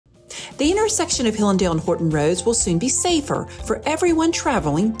The intersection of Hillandale and Horton Roads will soon be safer for everyone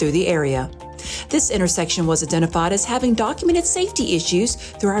traveling through the area. This intersection was identified as having documented safety issues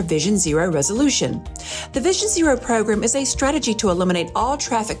through our Vision Zero resolution. The Vision Zero program is a strategy to eliminate all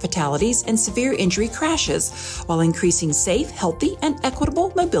traffic fatalities and severe injury crashes while increasing safe, healthy, and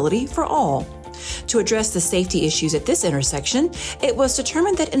equitable mobility for all. To address the safety issues at this intersection, it was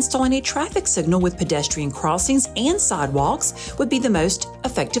determined that installing a traffic signal with pedestrian crossings and sidewalks would be the most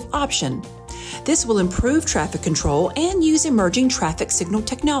effective option. This will improve traffic control and use emerging traffic signal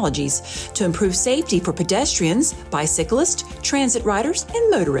technologies to improve safety for pedestrians, bicyclists, transit riders,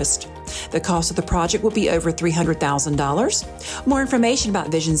 and motorists. The cost of the project will be over $300,000. More information about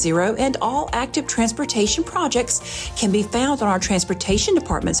Vision Zero and all active transportation projects can be found on our Transportation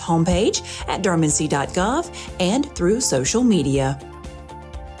Department's homepage at durhamnc.gov and through social media.